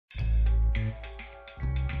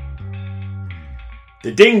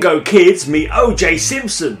The Dingo kids meet O.J.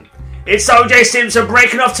 Simpson. It's O.J. Simpson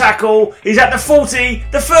breaking off tackle. He's at the 40,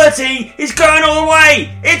 the 30, he's going all the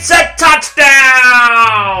way. It's a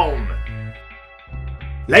touchdown!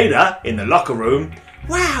 Later, in the locker room,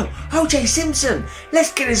 wow, O.J. Simpson,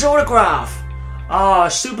 let's get his autograph. Ah, a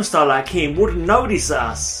superstar like him wouldn't notice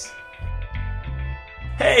us.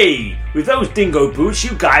 Hey, with those dingo boots,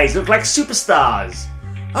 you guys look like superstars.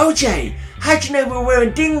 OJ, how'd you know we were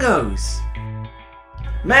wearing dingoes?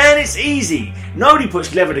 Man, it's easy. Nobody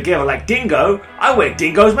puts leather together like Dingo. I wear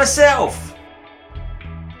dingoes myself.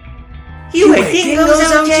 You wear dingoes,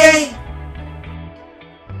 OJ?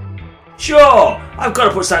 Sure, I've got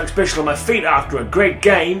to put something special on my feet after a great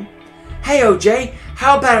game. Hey OJ,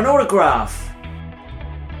 how about an autograph?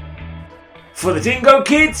 For the Dingo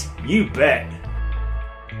kids? You bet.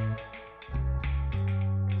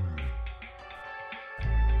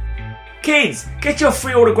 Kids, get your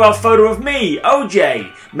free autograph photo of me,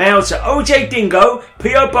 OJ. Mailed to OJ Dingo,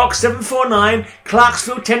 P.O. Box 749,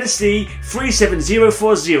 Clarksville, Tennessee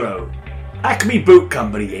 37040. Acme Boot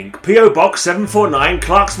Company Inc., P.O. Box 749,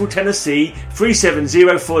 Clarksville, Tennessee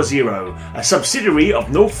 37040. A subsidiary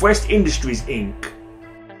of Northwest Industries Inc.